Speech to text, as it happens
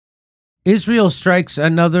Israel strikes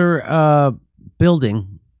another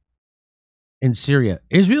building in Syria.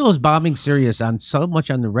 Israel is bombing Syria on so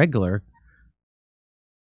much on the regular.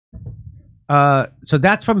 So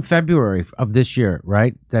that's from February of this year,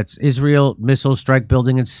 right? That's Israel missile strike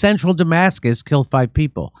building in central Damascus, kill 5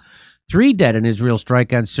 people. 3 dead in Israel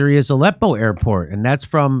strike on Syria's Aleppo airport, and that's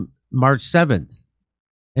from March 7th.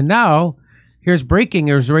 And now, here's breaking: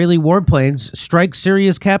 Israeli warplanes strike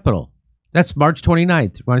Syria's capital. That's March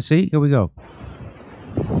 29th. You want to see? Here we go.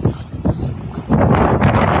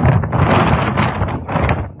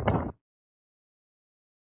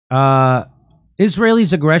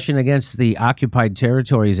 Israel's aggression against the occupied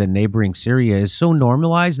territories in neighboring Syria is so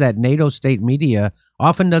normalized that NATO state media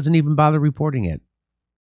often doesn't even bother reporting it.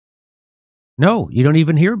 No, you don't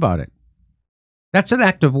even hear about it. That's an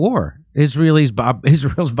act of war. Israel's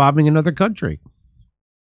bombing another country.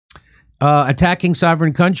 Attacking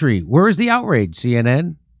sovereign country. Where is the outrage,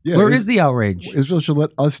 CNN? Yeah, Where is the outrage? Israel should let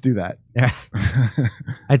us do that.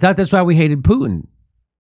 I thought that's why we hated Putin.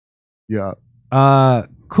 Yeah.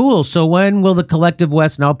 Cool. So when will the collective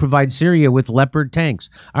West now provide Syria with Leopard tanks?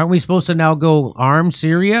 Aren't we supposed to now go arm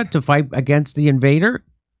Syria to fight against the invader?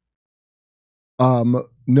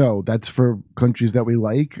 No, that's for countries that we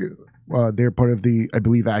like. They're part of the, I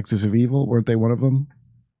believe, Axis of Evil. Weren't they one of them?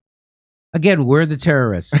 Again, we're the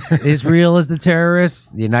terrorists. Israel is the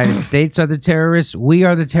terrorists. The United States are the terrorists. We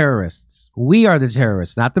are the terrorists. We are the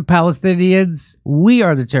terrorists, not the Palestinians. We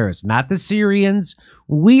are the terrorists, not the Syrians.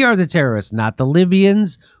 We are the terrorists, not the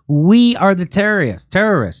Libyans. We are the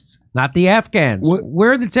terrorists, not the Afghans.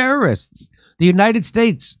 We're the terrorists. The United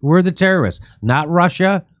States, we're the terrorists, not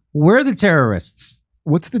Russia. We're the terrorists.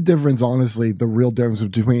 What's the difference, honestly, the real difference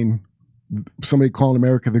between somebody calling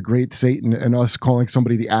America the Great Satan and us calling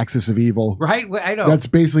somebody the Axis of Evil? Right? I know. That's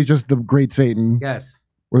basically just the Great Satan. Yes.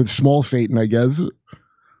 Or the small Satan, I guess.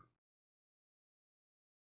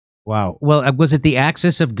 Wow. Well, was it the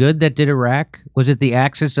Axis of Good that did Iraq? Was it the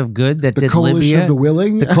Axis of Good that did Libya? The Coalition of the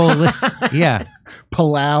Willing? The coalition, yeah.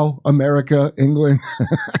 Palau, America, England.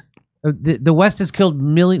 The West has killed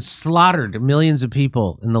slaughtered millions of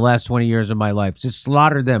people in the last 20 years of my life. Just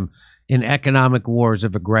slaughtered them in economic wars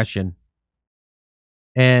of aggression.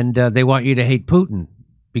 And they want you to hate Putin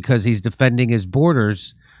because he's defending his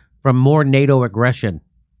borders from more NATO aggression.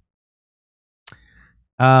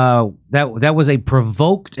 That was a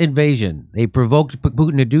provoked invasion. They provoked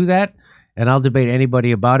Putin to do that, and I'll debate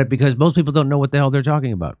anybody about it because most people don't know what the hell they're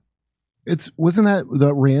talking about. Wasn't that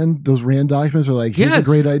those RAND documents are like, here's a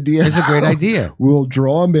great idea. Here's a great idea. We'll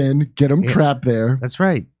draw them in, get them trapped there. That's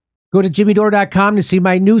right. Go to jimmydore.com to see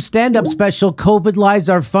my new stand-up special, COVID Lies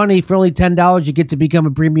Are Funny. For only $10, you get to become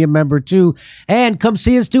a premium member, too. And come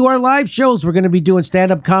see us do our live shows. We're going to be doing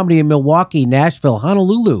stand-up comedy in Milwaukee, Nashville,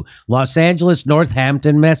 Honolulu, Los Angeles,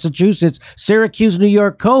 Northampton, Massachusetts, Syracuse, New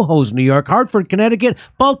York, Cohoes, New York, Hartford, Connecticut,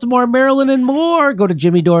 Baltimore, Maryland, and more. Go to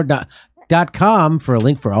jimmydore.com for a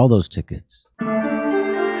link for all those tickets.